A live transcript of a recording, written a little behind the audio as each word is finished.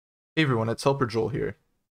Hey everyone, it's Helper Joel here.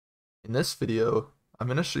 In this video, I'm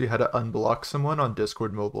going to show you how to unblock someone on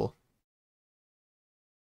Discord Mobile.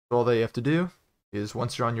 So all that you have to do is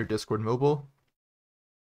once you're on your Discord Mobile,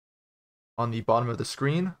 on the bottom of the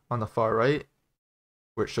screen, on the far right,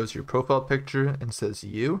 where it shows your profile picture and says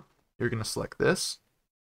you're going to select this.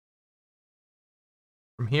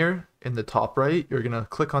 From here, in the top right, you're going to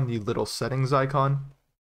click on the little settings icon.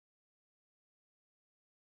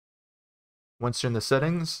 Once you're in the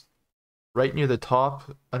settings, right near the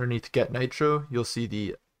top, underneath Get Nitro, you'll see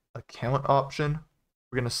the account option.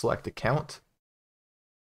 We're going to select account.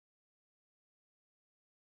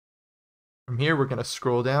 From here, we're going to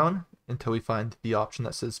scroll down until we find the option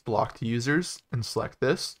that says blocked users and select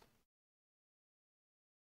this.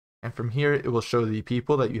 And from here, it will show the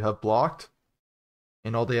people that you have blocked.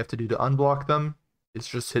 And all they have to do to unblock them is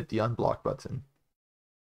just hit the unblock button.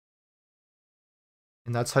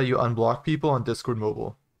 And that's how you unblock people on Discord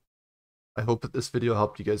Mobile. I hope that this video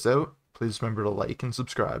helped you guys out. Please remember to like and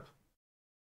subscribe.